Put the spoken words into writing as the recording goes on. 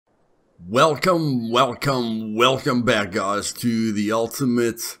Welcome back, guys, to the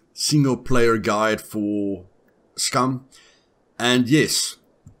ultimate single player guide for Scum. And yes,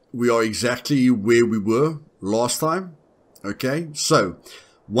 we are exactly where we were last time. Okay, so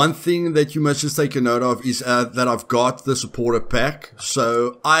one thing that you must just take a note of is that I've got the supporter pack.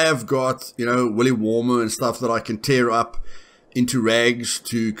 So I have got, Willy Warmer and stuff that I can tear up into rags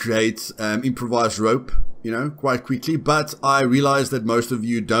to create improvised rope, quite quickly. But I realize that most of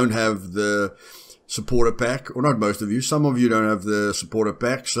you don't have the supporter pack, or not most of you, some of you don't have the supporter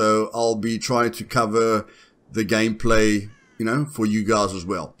pack. So I'll be trying to cover the gameplay, for you guys as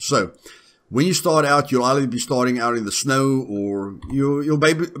well. So when you start out, you'll either be starting out in the snow, or you'll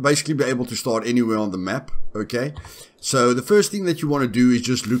basically be able to start anywhere on the map. Okay, so the first thing that you want to do is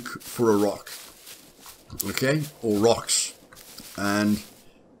just look for a rock, okay, or rocks. And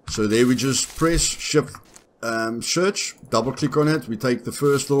so there we just press shift search, double click on it, we take the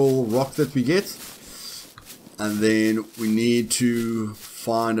first little rock that we get, and then we need to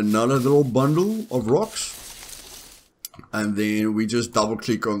find another little bundle of rocks, and then we just double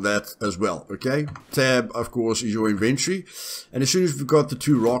click on that as well. Okay, tab of course is your inventory, and as soon as we've got the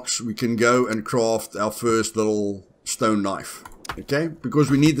two rocks, we can go and craft our first little stone knife. Okay, because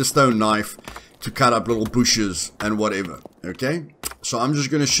we need the stone knife to cut up little bushes and whatever. Okay, so I'm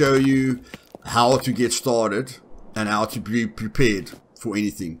just going to show you how to get started and how to be prepared for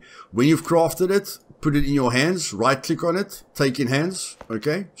anything. When you've crafted it, put it in your hands, right click on it, take in hands,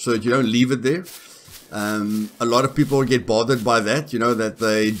 okay, so that you don't leave it there. A lot of people get bothered by that, that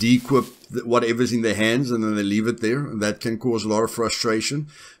they de-equip whatever's in their hands and then they leave it there, and that can cause a lot of frustration.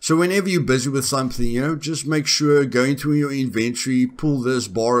 So whenever you're busy with something, just make sure, go into your inventory, pull this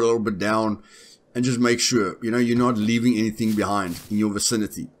bar a little bit down, and just make sure, you're not leaving anything behind in your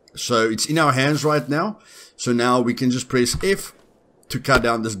vicinity. So it's in our hands right now. So now we can just press F to cut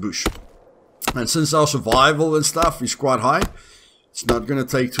down this bush. And since our survival and stuff is quite high, it's not going to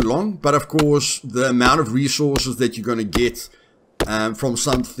take too long. But of course, the amount of resources that you're going to get from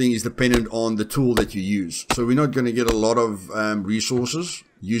something is dependent on the tool that you use. So we're not going to get a lot of resources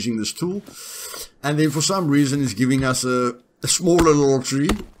using this tool. And then for some reason, it's giving us a smaller little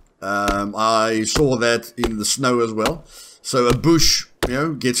tree. I saw that in the snow as well. So a bush,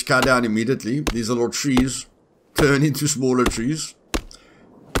 gets cut down immediately. These little trees turn into smaller trees.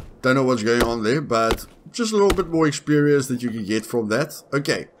 Don't know what's going on there, but just a little bit more experience that you can get from that.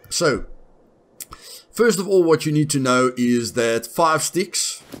 Okay, so first of all, what you need to know is that 5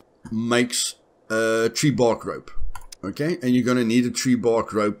 sticks makes a tree bark rope. Okay, and you're going to need a tree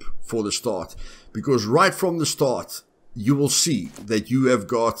bark rope for the start, because right from the start, you will see that you have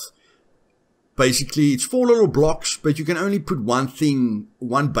got, basically, it's 4 little blocks, but you can only put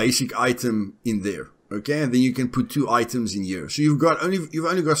one basic item in there. Okay, and then you can put 2 items in here. So you've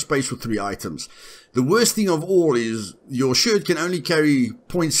only got space for 3 items. The worst thing of all is your shirt can only carry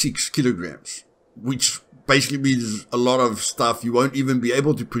 0.6 kilograms, which basically means a lot of stuff you won't even be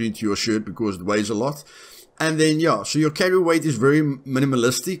able to put into your shirt because it weighs a lot. And then, so your carry weight is very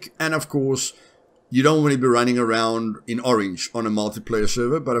minimalistic, and of course, you don't want to be running around in orange on a multiplayer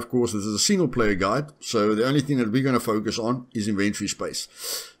server, but of course this is a single player guide, so the only thing that we're going to focus on is inventory space.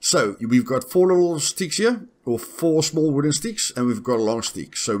 So we've got 4 little sticks here, or 4 small wooden sticks, and we've got a long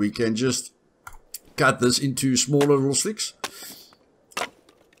stick. So we can just cut this into smaller little sticks.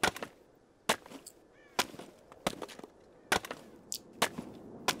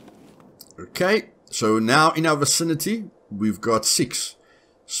 Okay, so now in our vicinity, we've got 6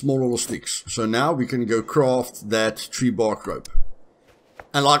 small little sticks. So now we can go craft that tree bark rope.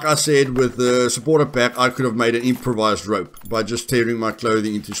 And like I said, with the supporter pack, I could have made an improvised rope by just tearing my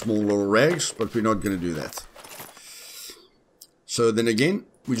clothing into small little rags, but we're not going to do that. So then again,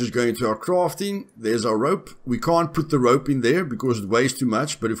 we just go into our crafting. There's our rope. We can't put the rope in there because it weighs too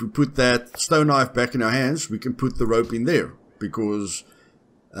much, but if we put that stone knife back in our hands, we can put the rope in there because,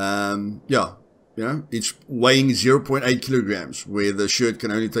 it's weighing 0.8 kilograms, where the shirt can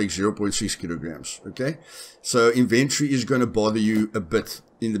only take 0.6 kilograms. Okay, so inventory is going to bother you a bit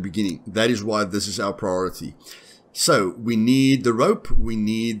in the beginning. That is why this is our priority. So we need the rope, we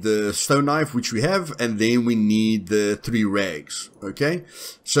need the stone knife, which we have, and then we need the 3 rags. Okay,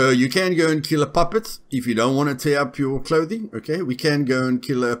 so you can go and kill a puppet if you don't want to tear up your clothing. Okay, we can go and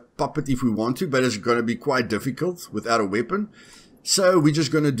kill a puppet if we want to, but it's going to be quite difficult without a weapon. So we're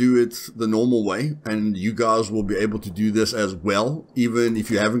just going to do it the normal way, and you guys will be able to do this as well, even if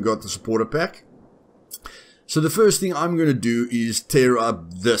you haven't got the supporter pack. So the first thing I'm going to do is tear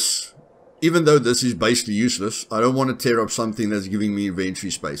up this. Even though this is basically useless, I don't want to tear up something that's giving me inventory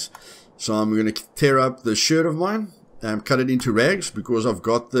space. So I'm going to tear up the shirt of mine, cut it into rags because I've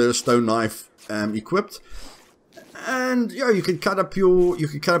got the stone knife equipped. And yeah, you can cut up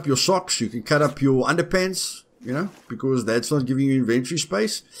your socks, you can cut up your underpants, you know, because that's not giving you inventory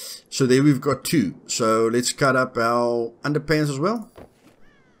space. So there we've got 2. So let's cut up our underpants as well.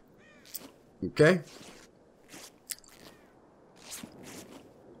 Okay.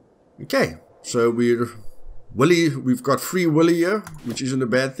 Okay, so we've got free willy here, which isn't a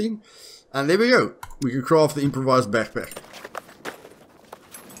bad thing. And there we go. We can craft the improvised backpack.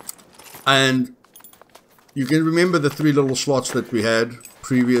 And you can remember the 3 little slots that we had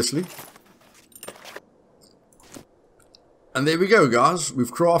previously. And there we go, guys.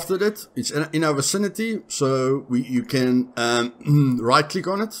 We've crafted it. It's in our vicinity, so you can right click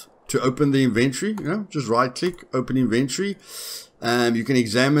on it to open the inventory. You know, just right click, open inventory. You can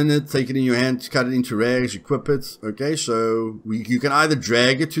examine it, take it in your hand, cut it into rags, equip it. Okay, so you can either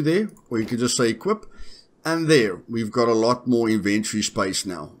drag it to there, or you can just say equip. And there, we've got a lot more inventory space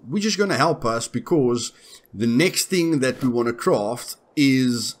now, which is going to help us because the next thing that we want to craft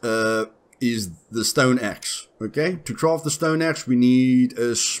is the stone axe. Okay, to craft the stone axe, we need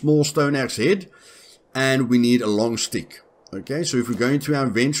a small stone axe head, and we need a long stick. Okay, so if we go into our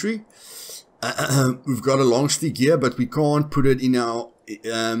inventory, we've got a long stick here, but we can't put it in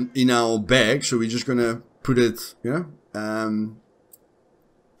our bag, so we're just gonna put it, you know,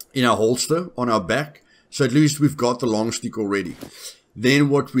 in our holster on our back. So at least we've got the long stick already. Then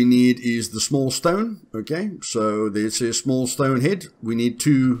what we need is the small stone. Okay, so there's a small stone head. We need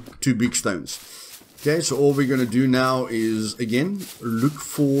two big stones. Okay, so all we're gonna do now is again look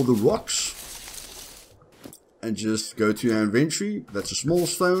for the rocks and just go to our inventory. That's a small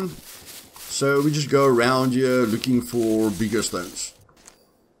stone. So we just go around here looking for bigger stones.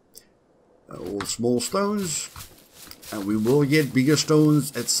 All small stones. And we will get bigger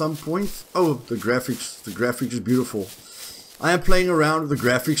stones at some point. Oh, the graphics is beautiful. I am playing around with the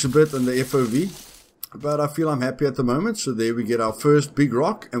graphics a bit and the FOV. But I feel I'm happy at the moment. So there we get our first big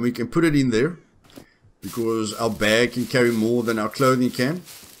rock. And we can put it in there. Because our bag can carry more than our clothing can.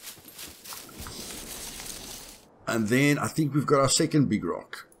 And then I think we've got our second big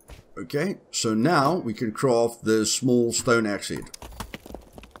rock. Okay, so now we can craft the small stone axe head.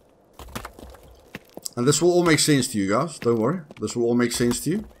 And this will all make sense to you guys, don't worry. This will all make sense to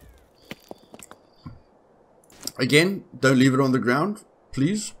you. Again, don't leave it on the ground,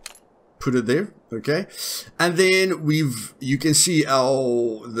 please. Put it there, okay? And then you can see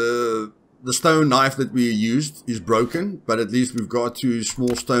the stone knife that we used is broken, but at least we've got 2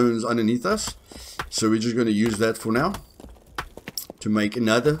 small stones underneath us. So we're just going to use that for now to make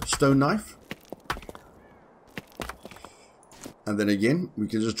another stone knife. And then again, we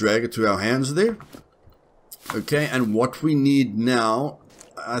can just drag it to our hands there. Okay, and what we need now,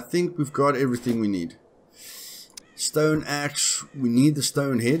 I think we've got everything we need. Stone axe, we need the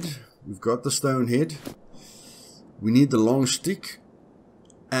stone head. We've got the stone head. We need the long stick.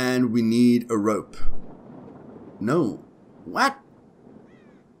 And we need a rope. No. What?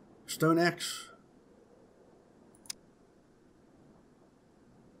 Stone axe.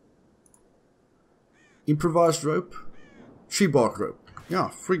 Improvised rope. Tree bark rope. Yeah,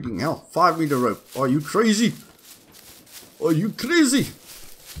 freaking hell. 5-meter rope. Are you crazy? Are you crazy?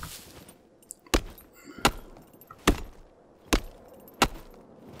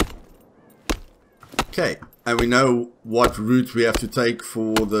 Okay, and we know what route we have to take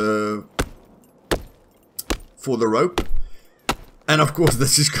for the rope. And of course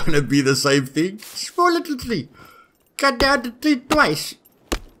this is going to be the same thing. Small little tree. Cut down the tree twice.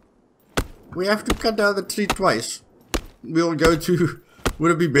 We have to cut down the tree twice. We'll go to...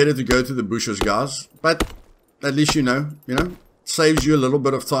 Would it be better to go to the bushes, guys? But at least you know, saves you a little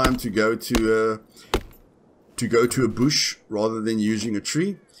bit of time to go to a bush rather than using a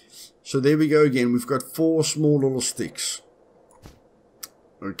tree. So there we go again. We've got 4 small little sticks.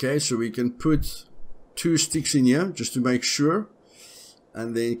 Okay, so we can put 2 sticks in here just to make sure.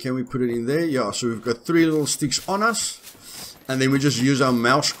 And then can we put it in there? Yeah, so we've got 3 little sticks on us. And then we just use our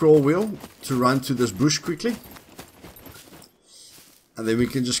mouse scroll wheel to run to this bush quickly. And then we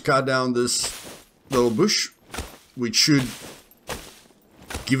can just cut down this little bush, which should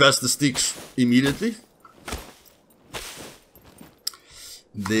give us the sticks immediately.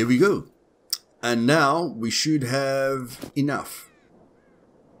 There we go. And now we should have enough.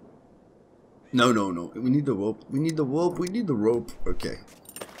 No. We need the rope. We need the rope. We need the rope. Okay.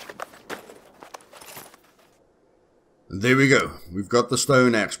 There we go. We've got the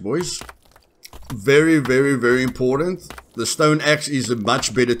stone axe, boys. very, very, very important. The stone axe is a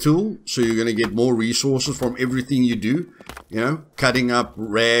much better tool, so you're going to get more resources from everything you do. You know, cutting up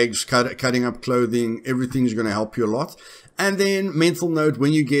rags, cutting up clothing, everything's going to help you a lot. And then, mental note,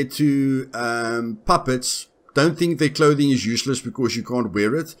 when you get to puppets, don't think their clothing is useless because you can't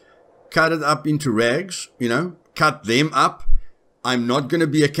wear it. Cut it up into rags, you know, cut them up. I'm not going to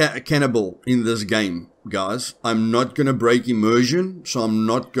be a cannibal in this game, guys. I'm not going to break immersion, so I'm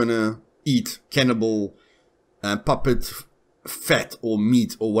not going to eat cannibal puppet fat or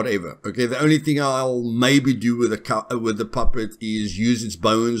meat or whatever. Okay, the only thing I'll maybe do with the puppet is use its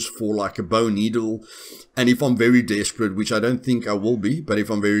bones for like a bow needle, and if I'm very desperate, which I don't think I will be, but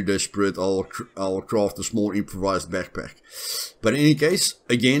if I'm very desperate, I'll craft a small improvised backpack. But in any case,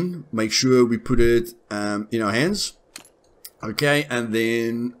 again, make sure we put it in our hands. Okay, and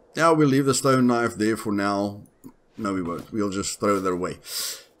then now we'll leave the stone knife there for now. No, we won't. We'll just throw that away.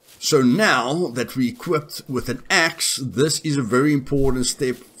 So now that we're equipped with an axe, this is a very important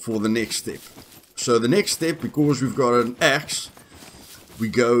step for the next step. So the next step, because we've got an axe, we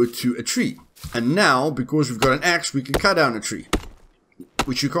go to a tree. And now, because we've got an axe, we can cut down a tree.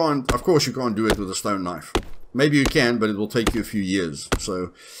 Which you can't, of course you can't do it with a stone knife. Maybe you can, but it will take you a few years.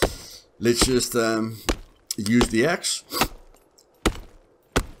 So let's just use the axe.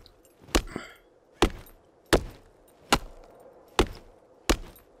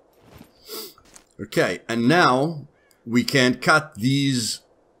 Okay, and now we can cut these,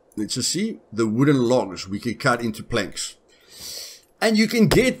 let's just see, the wooden logs we can cut into planks. And you can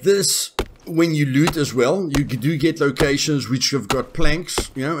get this when you loot as well. You do get locations which have got planks,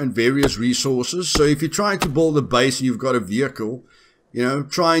 you know, and various resources. So if you're trying to build a base and you've got a vehicle, you know,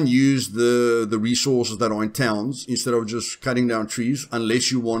 try and use the resources that are in towns instead of just cutting down trees,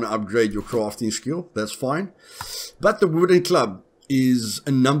 unless you want to upgrade your crafting skill. That's fine. But the wooden club is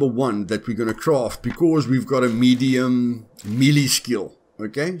a number one that we're going to craft because we've got a medium melee skill.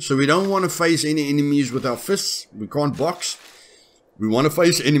 Okay, so we don't want to face any enemies with our fists. We can't box. We want to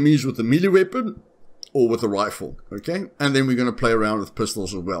face enemies with a melee weapon or with a rifle. Okay, and then we're going to play around with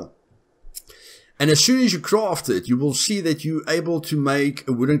pistols as well. And as soon as you craft it, you will see that you're able to make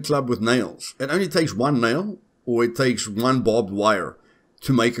a wooden club with nails. It only takes one nail, or it takes one barbed wire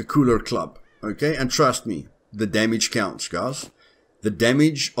to make a cooler club. Okay, and trust me, the damage counts, guys. The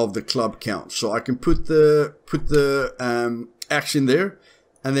damage of the club counts. So I can put the axe in there,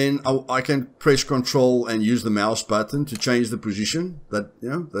 and then I can press Control and use the mouse button to change the position. That, you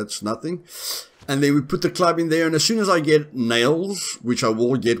know, that's nothing. And then we put the club in there, and as soon as I get nails, which I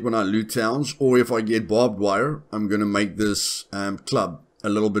will get when I loot towns, or if I get barbed wire, I'm going to make this club a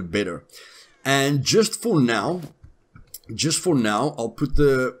little bit better. And just for now, I'll put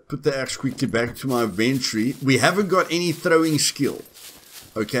the axe quickly back to my inventory. We haven't got any throwing skill.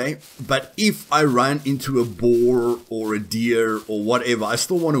 Okay, but if I run into a boar or a deer or whatever, I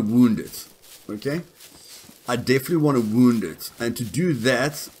still want to wound it. Okay, I definitely want to wound it, and to do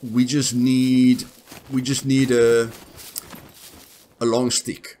that, we just need a long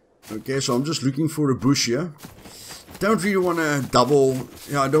stick. Okay, so I'm just looking for a bush here. Don't really want to double.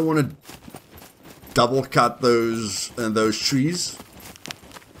 You know, I don't want to double cut those trees.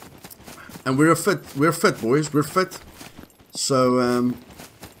 And we're fit, boys. We're fit. So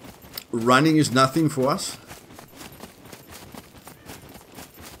running is nothing for us.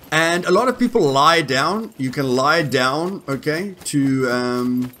 And a lot of people lie down. You can lie down, okay,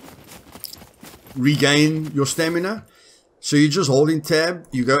 to regain your stamina. So you're just holding tab,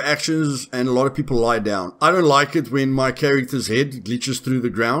 you go actions, and a lot of people lie down. I don't like it when my character's head glitches through the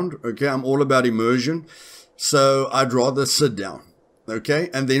ground, okay? I'm all about immersion, so I'd rather sit down, okay?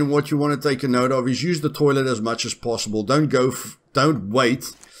 And then what you want to take a note of is use the toilet as much as possible. Don't wait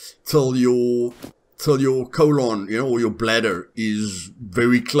till your colon, you know, or your bladder is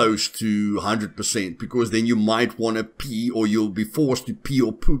very close to 100%, because then you might want to pee, or you'll be forced to pee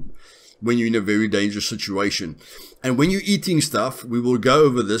or poop when you're in a very dangerous situation. And when you're eating stuff, we will go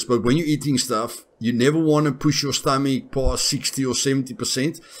over this, but when you're eating stuff, you never want to push your stomach past 60 or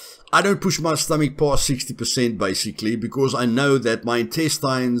 70%. I don't push my stomach past 60% basically, because I know that my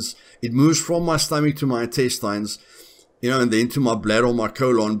intestines, it moves from my stomach to my intestines, you know, and then to my bladder or my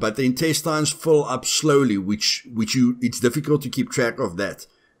colon, but the intestines fill up slowly, it's difficult to keep track of that,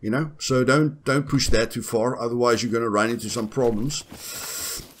 you know, so don't push that too far, otherwise you're going to run into some problems.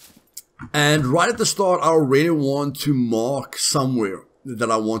 And right at the start, I already want to mark somewhere that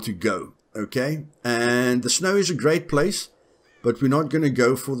I want to go, okay? And the snow is a great place, but we're not going to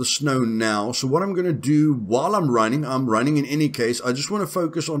go for the snow now. So what I'm going to do while I'm running in any case, I just want to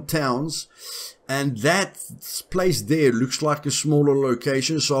focus on towns. And that place there looks like a smaller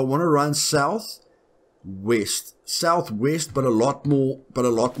location, so I want to run south west, southwest, but a lot more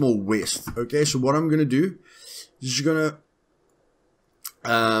west. Okay, so what I'm going to do is just going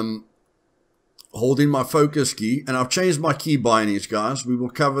to hold in my focus key, and I've changed my key bindings, guys. We will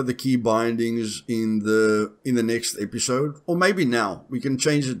cover the key bindings in the next episode, or maybe now. We can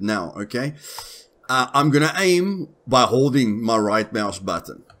change it now. Okay, I'm going to aim by holding my right mouse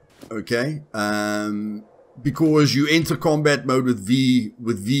button. Okay, because you enter combat mode with V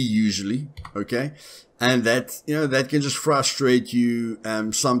usually. Okay, and that, you know, that can just frustrate you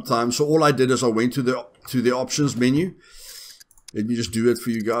sometimes. So all I did is I went to the options menu. Let me just do it for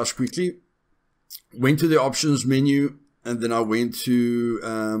you guys quickly. Went to the options menu, and then I went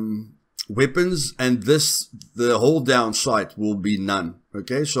to weapons, and the hold down sight will be none.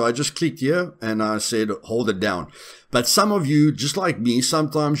 Okay, so I just clicked here and I said hold it down. But some of you, just like me,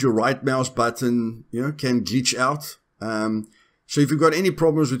 sometimes your right mouse button, you know, can glitch out. So if you've got any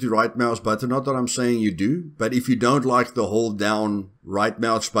problems with your right mouse button, not that I'm saying you do, but if you don't like the hold down right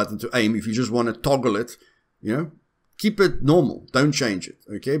mouse button to aim, if you just want to toggle it, you know, keep it normal. Don't change it.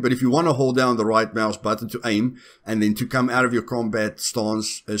 Okay. But if you want to hold down the right mouse button to aim and then to come out of your combat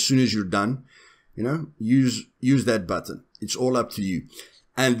stance as soon as you're done, you know, use that button. It's all up to you.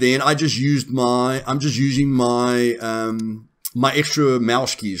 And then I'm just using my my extra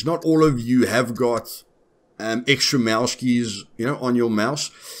mouse keys. Not all of you have got extra mouse keys, you know, on your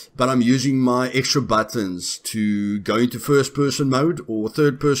mouse, but I'm using my extra buttons to go into first person mode or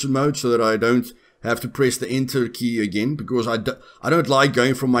third person mode so that I don't have to press the enter key again, because I don't like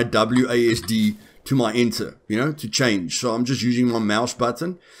going from my WASD to my enter, you know, to change. So I'm just using my mouse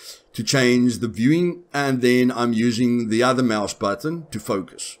button to change the viewing, and then I'm using the other mouse button to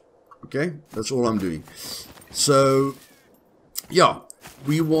focus. Okay, that's all I'm doing. So yeah,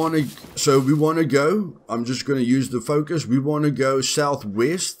 we want to go, I'm just going to use the focus. We want to go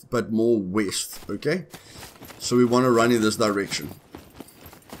southwest, but more west. Okay, so we want to run in this direction.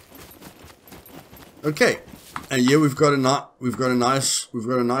 Okay, and here we've got a nice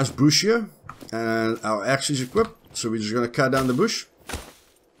bush here, and our axe is equipped. So we're just going to cut down the bush.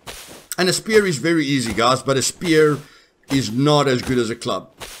 And a spear is very easy, guys, but a spear is not as good as a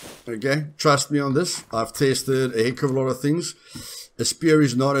club. Okay, trust me on this. I've tested a heck of a lot of things. A spear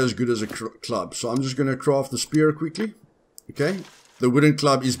is not as good as a club. So I'm just going to craft the spear quickly. Okay, the wooden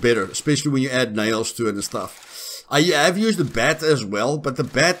club is better, especially when you add nails to it and stuff. I have used the bat as well, but the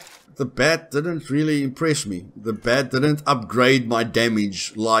bat didn't really impress me. The bat didn't upgrade my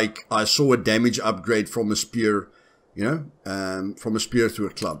damage like I saw a damage upgrade from a spear, you know, from a spear to a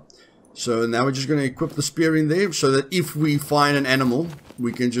club. So now we're just going to equip the spear in there so that if we find an animal,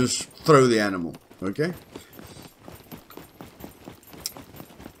 we can just throw the animal. Okay.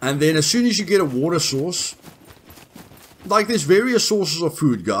 And then as soon as you get a water source, like there's various sources of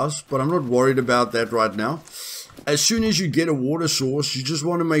food, guys, but I'm not worried about that right now. As soon as you get a water source, you just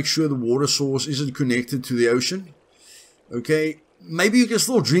want to make sure the water source isn't connected to the ocean. Okay. Maybe you can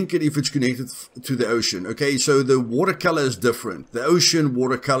still drink it if it's connected to the ocean. Okay, so the watercolor is different. The ocean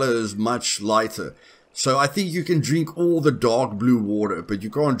watercolor is much lighter. So I think you can drink all the dark blue water, but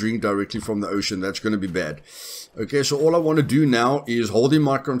you can't drink directly from the ocean. That's going to be bad. Okay, so all I want to do now is hold in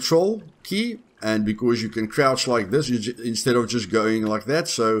my control key. And because you can crouch like this, instead of just going like that.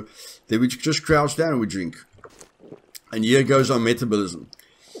 So then we just crouch down and we drink. And here goes our metabolism.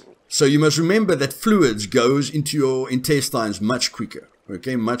 So you must remember that fluids goes into your intestines much quicker,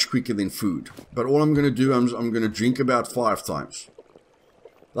 okay, much quicker than food. But all I'm going to do, I'm going to drink about 5 times.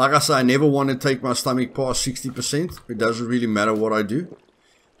 Like I say, I never want to take my stomach past 60%. It doesn't really matter what I do.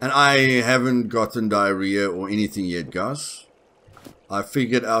 And I haven't gotten diarrhea or anything yet, guys. I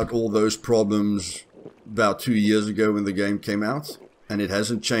figured out all those problems about 2 years ago when the game came out, and it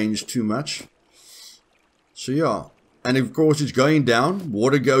hasn't changed too much. So yeah. And of course it's going down.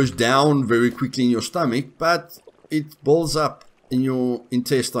 Water goes down very quickly in your stomach, but it builds up in your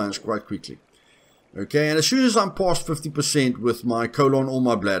intestines quite quickly. Okay, and as soon as I'm past 50% with my colon or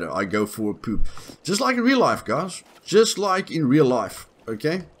my bladder, I go for a poop. Just like in real life, guys. Just like in real life.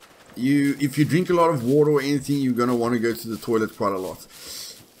 Okay? If you drink a lot of water or anything, you're going to want to go to the toilet quite a lot.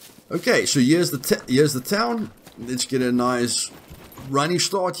 Okay, so here's the town. Let's get a nice running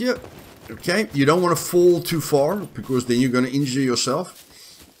start here. Okay, you don't want to fall too far because then you're going to injure yourself.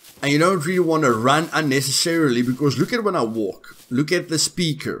 And you don't really want to run unnecessarily because look at when I walk. Look at the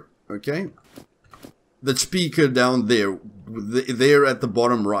speaker, okay? The speaker down there, there at the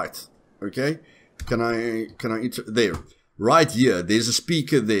bottom right, okay? Can I enter there? Right here, there's a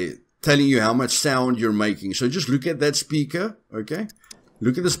speaker there telling you how much sound you're making. So just look at that speaker, okay?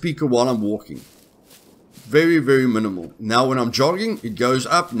 Look at the speaker while I'm walking. Very, very minimal. Now when I'm jogging, it goes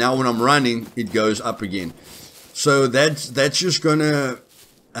up. Now when I'm running, it goes up again. So that's just gonna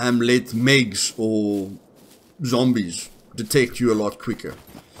let megs or zombies detect you a lot quicker.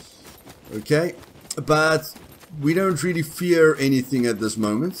 Okay, but we don't really fear anything at this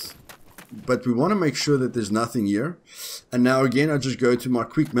moment. But we want to make sure that there's nothing here. And now again, I just go to my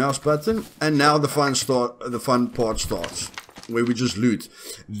quick mouse button, and now the fun part starts, where we just loot.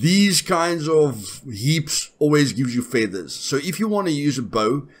 These kinds of heaps always gives you feathers. So if you want to use a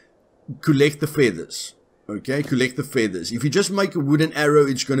bow, collect the feathers. Okay, collect the feathers. If you just make a wooden arrow,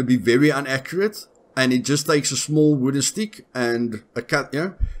 it's going to be very inaccurate, and it just takes a small wooden stick and a cut,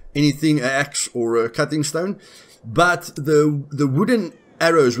 anything, an axe or a cutting stone. But the wooden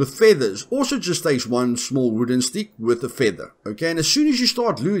arrows with feathers also just takes one small wooden stick with a feather. Okay, and as soon as you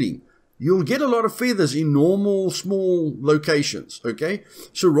start looting, you'll get a lot of feathers in normal small locations. Okay,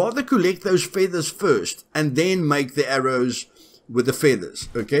 so rather collect those feathers first and then make the arrows with the feathers.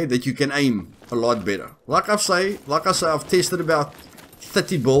 Okay, that you can aim a lot better. Like I say, I've tested about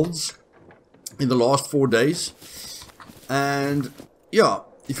 30 builds in the last 4 days, and yeah,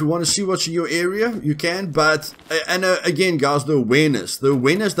 if you want to see what's in your area, you can. But again, guys, the awareness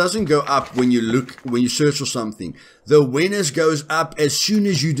doesn't go up when you search for something. The awareness goes up as soon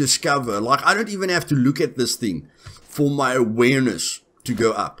as you discover. Like, I don't even have to look at this thing for my awareness to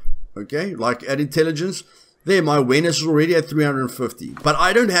go up. Okay, like at intelligence, there my awareness is already at 350, but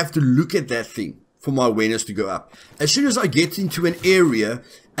I don't have to look at that thing for my awareness to go up. As soon as I get into an area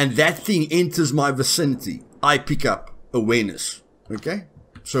and that thing enters my vicinity, I pick up awareness. Okay,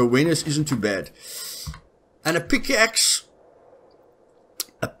 so awareness isn't too bad. And a pickaxe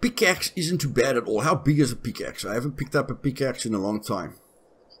isn't too bad at all. How big is a pickaxe? I haven't picked up a pickaxe in a long time.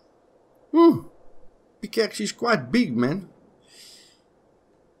 Pickaxe is quite big, man.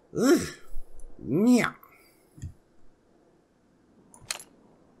 Ugh. Yeah.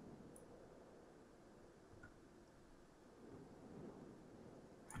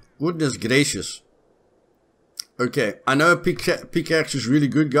 Goodness gracious. Okay, I know a pickaxe is really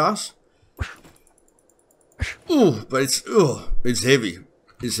good, guys. Ooh, but it's heavy.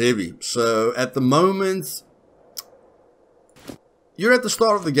 It's heavy. So at the moment, you're at the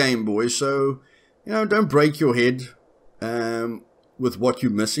start of the game, boys. So, don't break your head with what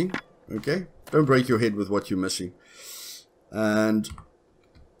you're missing. Okay, don't break your head with what you're missing. And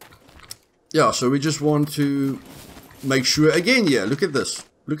yeah, so we just want to make sure. Again, yeah, look at this.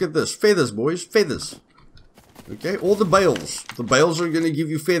 Look at this. Feathers, boys. Feathers. Okay, all the bales. The bales are going to give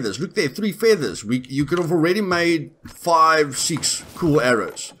you feathers. Look there, 3 feathers. You could have already made 5, 6 cool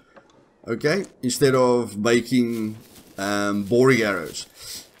arrows. Okay, instead of making boring arrows.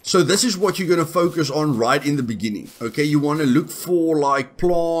 So this is what you're going to focus on right in the beginning. Okay, you want to look for like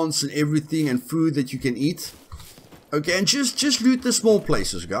plants and everything and food that you can eat. Okay, and just loot the small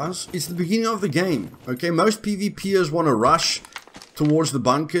places, guys. It's the beginning of the game. Okay, most PvPers want to rush towards the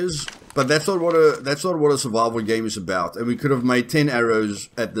bunkers, but that's not what a survival game is about. And we could have made 10 arrows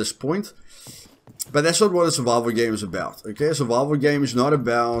at this point, but that's not what a survival game is about. Okay, a survival game is not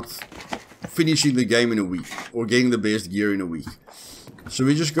about finishing the game in a week or getting the best gear in a week. So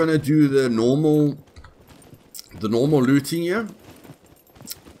we're just gonna do the normal looting here,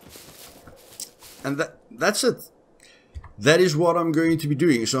 and that's it. That is what I'm going to be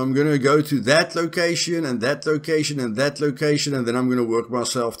doing. So I'm going to go to that location and that location and that location, and then I'm going to work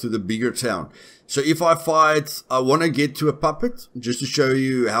myself to the bigger town. So if I fight, I want to get to a puppet, just to show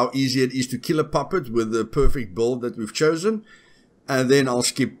you how easy it is to kill a puppet with the perfect build that we've chosen. And then I'll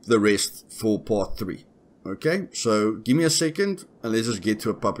skip the rest for part 3. Okay, so give me a second and let's just get to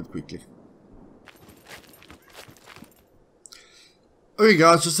a puppet quickly. Okay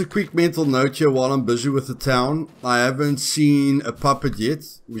guys, just a quick mental note here while I'm busy with the town. I haven't seen a puppet yet.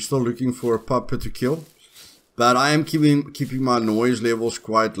 We're still looking for a puppet to kill. But I am keeping my noise levels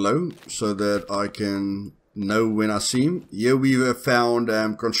quite low so that I can know when I see him. Here we have found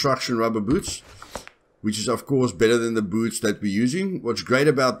construction rubber boots, which is of course better than the boots that we're using. What's great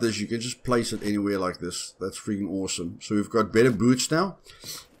about this, you can just place it anywhere like this. That's freaking awesome. So we've got better boots now.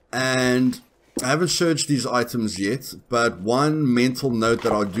 And I haven't searched these items yet, but one mental note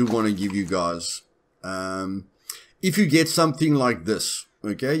that I do want to give you guys. If you get something like this,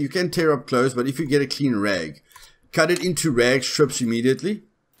 okay, you can tear up clothes, but if you get a clean rag, cut it into rag strips immediately.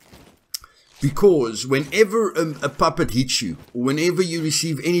 Because whenever a puppet hits you, or whenever you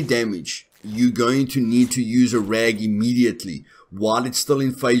receive any damage, you're going to need to use a rag immediately while it's still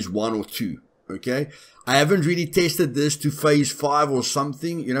in phase 1 or 2. Okay, I haven't really tested this to phase 5 or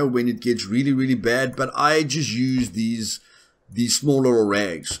something, when it gets really, really bad, but I just use these these small little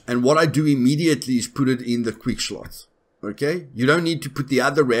rags. And what I do immediately is put it in the quick slot. Okay, you don't need to put the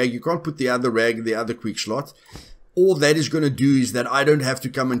other rag. You can't put the other rag in the other quick slot. All that is going to do is that I don't have to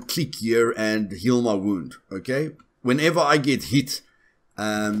come and click here and heal my wound. Okay, whenever I get hit,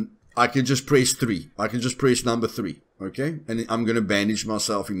 I can just press 3. I can just press number 3. Okay, and I'm going to bandage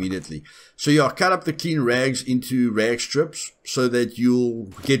myself immediately. So yeah, cut up the clean rags into rag strips so that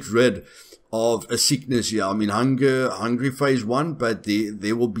you'll get rid of a sickness here. I mean, hungry phase 1, but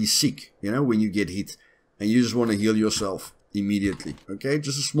they will be sick, you know, when you get hit. And you just want to heal yourself immediately. Okay,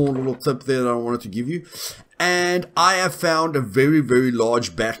 just a small little tip there that I wanted to give you. And I have found a very, very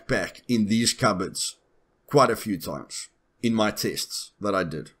large backpack in these cupboards quite a few times in my tests that I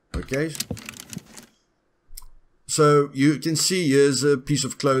did. Okay, so you can see here's a piece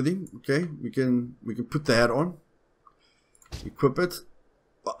of clothing. Okay, we can put the hat on, equip it.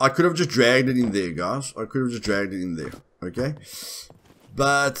 I could have just dragged it in there, guys. I could have just dragged it in there. Okay,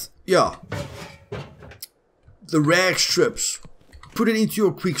 but yeah, the rag strips, put it into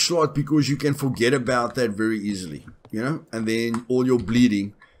your quick slot because you can forget about that very easily, you know, and then all your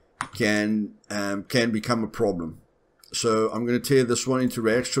bleeding can become a problem. So I'm going to tear this one into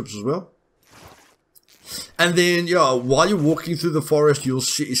rag strips as well. And then, yeah, while you're walking through the forest, you'll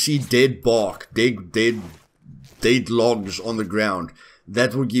see dead bark, dead logs on the ground.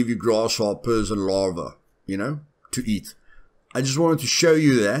 That will give you grasshoppers and larvae, you know, to eat. I just wanted to show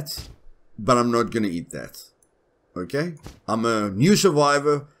you that, but I'm not going to eat that. Okay? I'm a new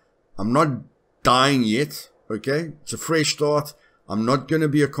survivor. I'm not dying yet. Okay? It's a fresh start. I'm not going to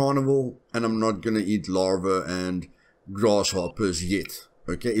be a carnivore, and I'm not going to eat larvae and grasshoppers yet.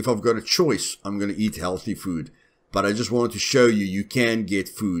 Okay, if I've got a choice, I'm going to eat healthy food. But I just wanted to show you, you can get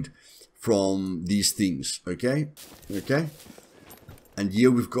food from these things. Okay, okay. And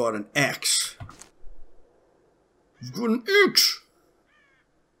here we've got an axe. We've got an axe.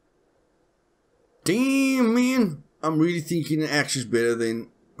 Damn, man. I'm really thinking an axe is better than...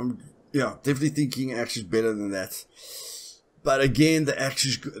 yeah, definitely thinking an axe is better than that. But again, the axe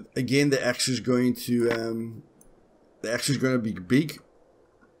is going to... the axe is going to be big.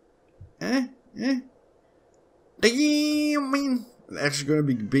 Damn, man. The axe is going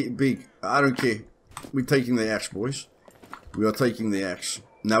to be big. I don't care. We're taking the axe, boys. We are taking the axe.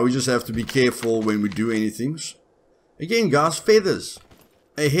 Now we just have to be careful when we do anything. Again, guys, feathers.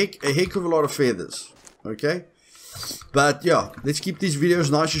 A heck of a lot of feathers. Okay? But yeah, let's keep these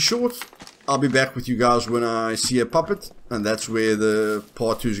videos nice and short. I'll be back with you guys when I see a puppet. And that's where the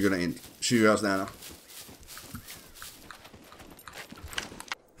part 2 is going to end. See you guys now.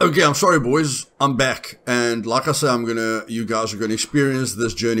 Okay, I'm sorry, boys. I'm back, and like I said, you guys are gonna experience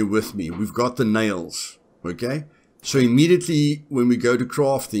this journey with me. We've got the nails, okay? So immediately when we go to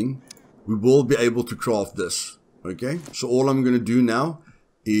crafting, we will be able to craft this, okay? So all I'm gonna do now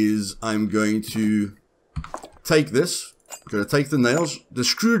is I'm going to take this. I'm gonna take the nails. The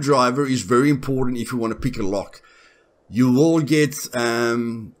screwdriver is very important if you want to pick a lock. You will get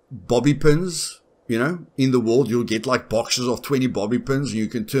bobby pins. You know, in the world, you'll get like boxes of 20 bobby pins, and you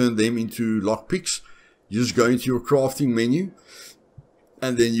can turn them into lockpicks. You just go into your crafting menu,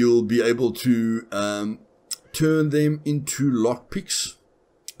 and then you'll be able to turn them into lockpicks.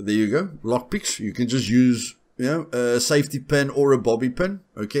 There you go, lockpicks. You can just use, you know, a safety pin or a bobby pin.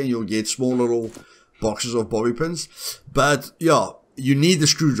 Okay, and you'll get small little boxes of bobby pins. But yeah, you need the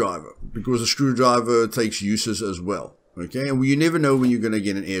screwdriver because the screwdriver takes uses as well. Okay, and you never know when you're going to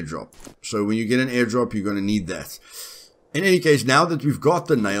get an airdrop. So when you get an airdrop, you're going to need that. In any case, now that we've got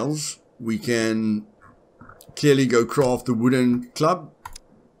the nails, we can clearly go craft the wooden club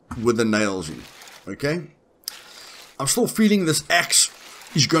with the nails in. Okay, I'm still feeling this axe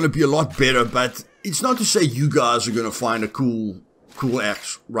is going to be a lot better, but it's not to say you guys are going to find a cool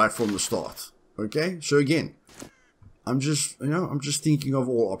axe right from the start. Okay, so again, I'm just thinking of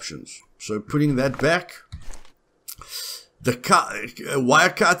all options. So putting that back. The wire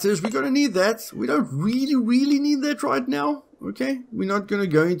cutters, we're going to need that. We don't really need that right now. Okay, we're not going to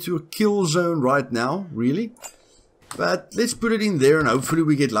go into a kill zone right now, really. But let's put it in there, and hopefully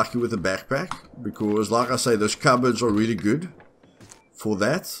we get lucky with the backpack. Because, like I say, those cupboards are really good for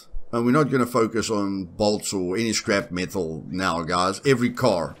that. And we're not going to focus on bolts or any scrap metal now, guys. Every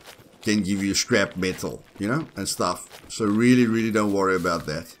car can give you scrap metal, you know, and stuff. So really don't worry about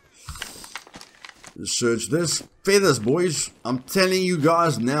that. Let's search this. Feathers, boys. I'm telling you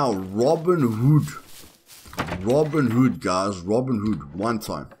guys now, Robin Hood. Robin Hood, guys. Robin Hood. One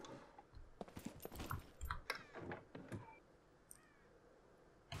time.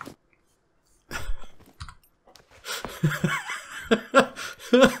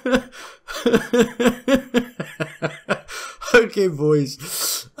 Okay,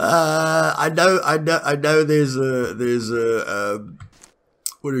 boys. I know. There's a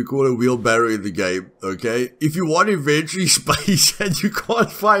what do you call it? Wheelbarrow in the game. Okay. If you want inventory space and you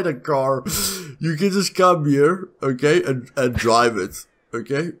can't find a car, you can just come here. Okay, and drive it.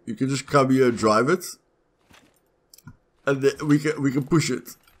 Okay, you can just come here and drive it, and then we can push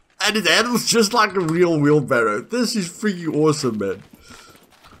it, and it handles just like a real wheelbarrow. This is freaking awesome, man.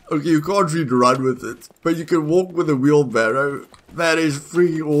 Okay, you can't really run with it, but you can walk with a wheelbarrow. That is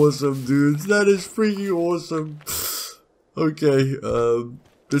freaking awesome, dudes. That is freaking awesome. Okay,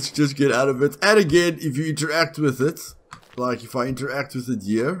 let's just get out of it. And again, if you interact with it, like if I interact with it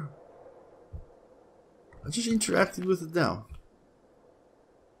here, I just interacted with it now.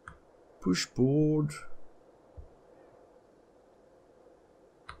 Push board.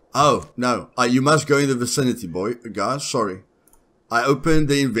 Oh, no. You must go in the vicinity, guys. Sorry. I opened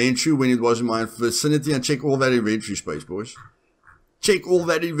the inventory when it was in my vicinity and check all that inventory space, boys. Check all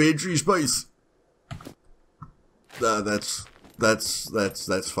that inventory space. That's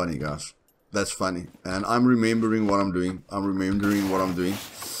funny, guys. That's funny. And I'm remembering what I'm doing.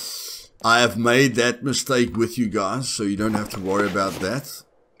 I have made that mistake with you guys, so you don't have to worry about that.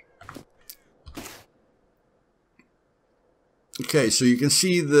 Okay, so you can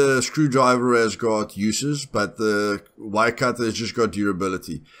see the screwdriver has got uses, but the wire cutter has just got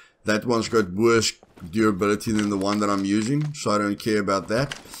durability. That one's got worse durability than the one that I'm using, so I don't care about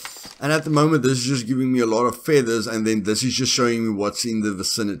that. And at the moment, this is just giving me a lot of feathers, and then this is just showing me what's in the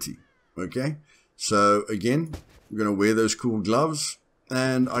vicinity. Okay, so again, I'm going to wear those cool gloves,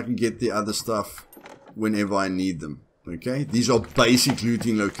 and I can get the other stuff whenever I need them. Okay, these are basic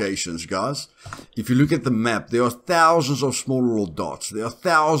looting locations, guys. If you look at the map, there are thousands of small little dots. There are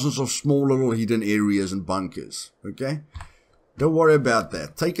thousands of small little hidden areas and bunkers. Okay, don't worry about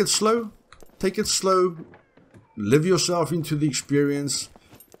that. Take it slow. Take it slow. Live yourself into the experience.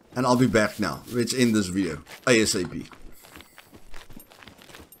 And I'll be back now. Let's end this video ASAP.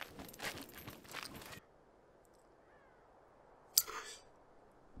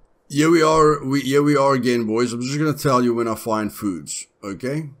 Here we are again, boys. I'm just going to tell you when I find foods,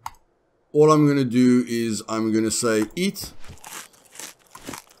 okay? All I'm going to do is I'm going to say eat.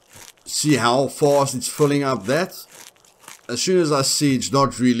 See how fast it's filling up that. As soon as I see it's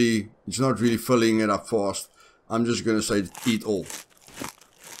not really filling it up fast, I'm just going to say eat all.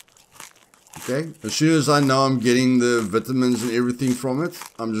 Okay? As soon as I know I'm getting the vitamins and everything from it,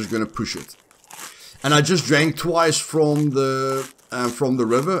 I'm just going to push it. And I just drank twice from the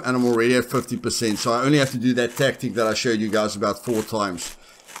river, and I'm already at 50%. So I only have to do that tactic that I showed you guys about 4 times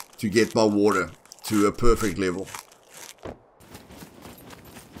to get my water to a perfect level.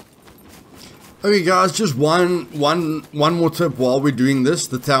 Okay, guys, just one more tip while we're doing this.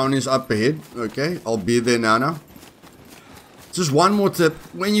 The town is up ahead. Okay, I'll be there now. Just one more tip.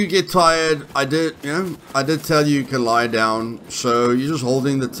 When you get tired, I did tell you can lie down. So you're just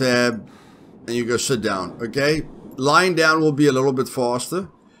holding the tab and you go sit down. Okay. Lying down will be a little bit faster,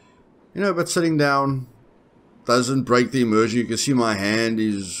 but sitting down doesn't break the immersion. You can see my hand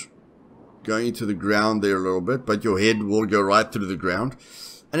is going into the ground there a little bit, but your head will go right through the ground.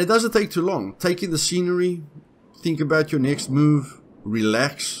 And it doesn't take too long. Take in the scenery, think about your next move,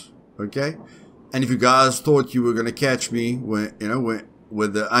 relax, okay? And if you guys thought you were going to catch me with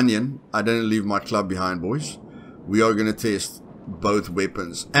the onion, I didn't leave my club behind, boys. We are going to test both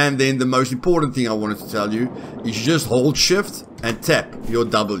weapons. And then the most important thing I wanted to tell you is just hold shift and tap your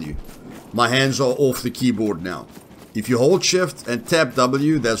W. My hands are off the keyboard now. If you hold shift and tap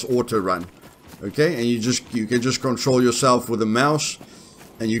W, that's auto run. Okay, and you can just control yourself with a mouse,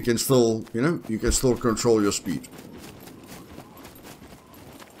 and you can still control your speed.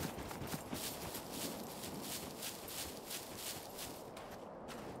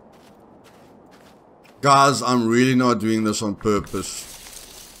 Guys, I'm really not doing this on purpose.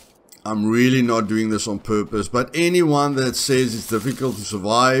 But anyone that says it's difficult to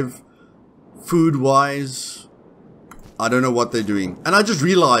survive, food-wise, I don't know what they're doing. And I just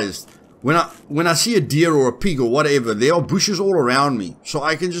realized, when I see a deer or a pig or whatever, there are bushes all around me. So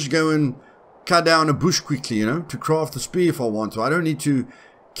I can just go and cut down a bush quickly, to craft a spear if I want to. I don't need to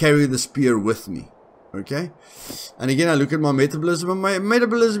carry the spear with me. Okay, and again, I look at my metabolism, and my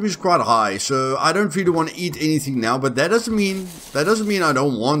metabolism is quite high, so I don't really want to eat anything now. But that doesn't mean I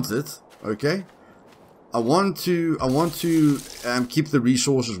don't want it. Okay, I want to keep the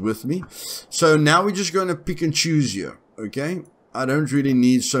resources with me. So now we're just going to pick and choose here. Okay, I don't really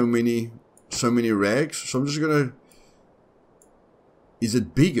need so many rags, so I'm just gonna. Is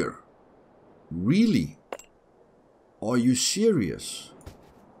it bigger? Really? Are you serious?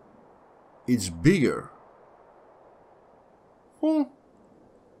 It's bigger. Oh,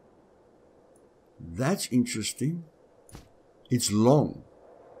 that's interesting. It's long.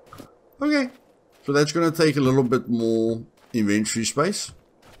 Okay, so that's going to take a little bit more inventory space.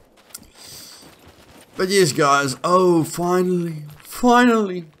 But yes, guys. Oh, finally.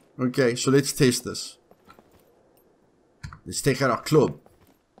 Finally. Okay, so let's test this. Let's take out our club.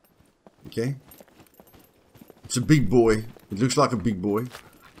 Okay. It's a big boy. It looks like a big boy.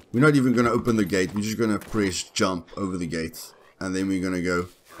 We're not even going to open the gate. We're just going to press jump over the gate. And then we're going to go.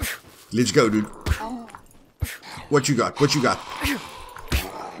 Let's go, dude. What you got? What you got?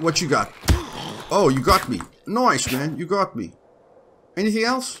 What you got? Oh, you got me. Nice, man. You got me. Anything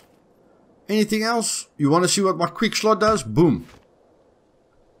else? Anything else? You want to see what my quick slot does? Boom.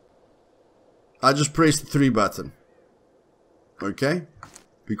 I just pressed the 3 button. Okay?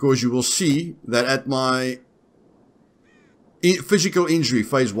 Because you will see that at my physical injury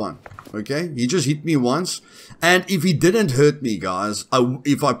phase 1. Okay? He just hit me once. And if he didn't hurt me, guys,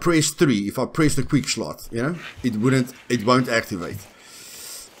 if I press 3, if I press the quick slot, you know, it won't activate.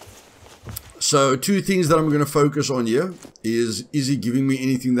 So 2 things that I'm going to focus on here is he giving me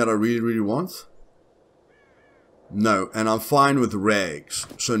anything that I really want? No, and I'm fine with rags.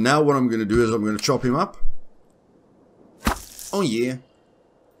 So now what I'm going to do is I'm going to chop him up. Oh yeah.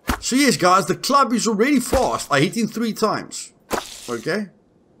 So yes, guys, the club is already fast. I hit him 3 times. Okay.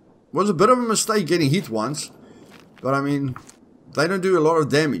 Was a bit of a mistake getting hit once, but I mean, they don't do a lot of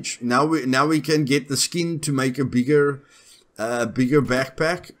damage. Now we can get the skin to make a bigger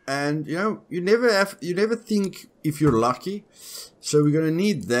backpack, and you know, you never think if you're lucky. So we're gonna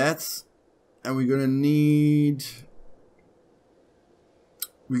need that, and we're gonna need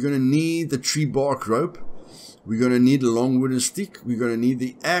the tree bark rope. We're gonna need a long wooden stick. We're gonna need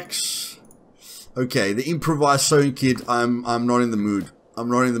the axe. Okay, the improvised sewing kit. I'm not in the mood. I'm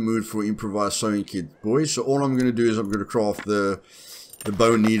not in the mood for improvised sewing kit, boys. So all I'm gonna do is I'm gonna craft the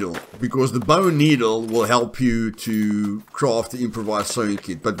bone needle, because the bone needle will help you to craft the improvised sewing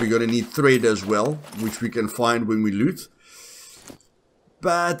kit. But we're going to need thread as well, which we can find when we loot.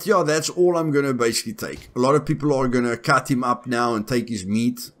 But yeah, that's all I'm going to basically take. A lot of people are going to cut him up now and take his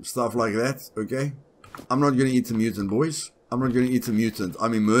meat, stuff like that. Okay, I'm not going to eat a mutant, boys. I'm not going to eat a mutant.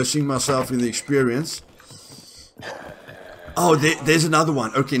 I'm immersing myself in the experience. Oh, there's another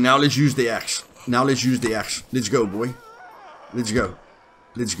one. Okay, now let's use the axe. Now let's use the axe. Let's go, boy. Let's go.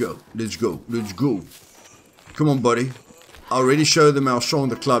 Let's go. Let's go. Let's go. Come on, buddy. I already showed them how strong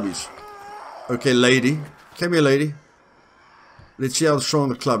the club is. Okay, lady. Come here, lady. Let's see how strong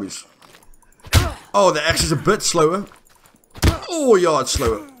the club is. Oh, the axe is a bit slower. Oh, yeah, it's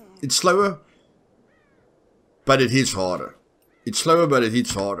slower. It's slower, but it hits harder. It's slower, but it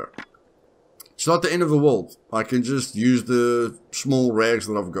hits harder. It's not the end of the world. I can just use the small rags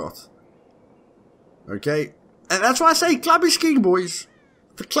that I've got. Okay? And that's why I say club is king, boys.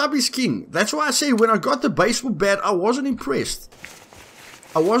 The club is king. That's why I say when I got the baseball bat, I wasn't impressed.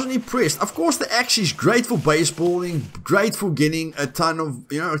 I wasn't impressed. Of course, the axe is great for baseballing, great for getting a ton of,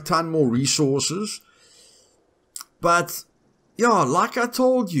 you know, a ton more resources. But yeah, like I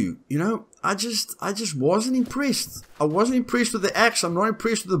told you, you know, I just wasn't impressed. I wasn't impressed with the axe. I'm not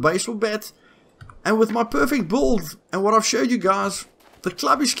impressed with the baseball bat. And with my perfect build and what I've showed you guys, the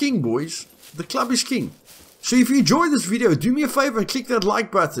club is king, boys. The club is king. So if you enjoyed this video, do me a favor and click that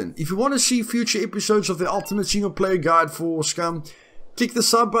like button. If you want to see future episodes of the Ultimate Single Player Guide for Scum, click the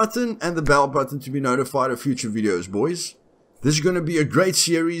sub button and the bell button to be notified of future videos, boys. This is going to be a great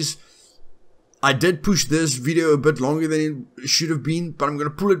series. I did push this video a bit longer than it should have been, but I'm going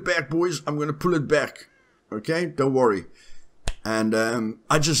to pull it back, boys. I'm going to pull it back. Okay? Don't worry. And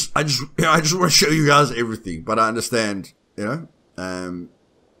I just want to show you guys everything, but I understand, you know?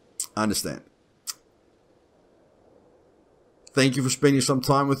 I understand. Thank you for spending some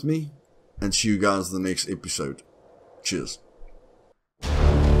time with me, and see you guys in the next episode. Cheers.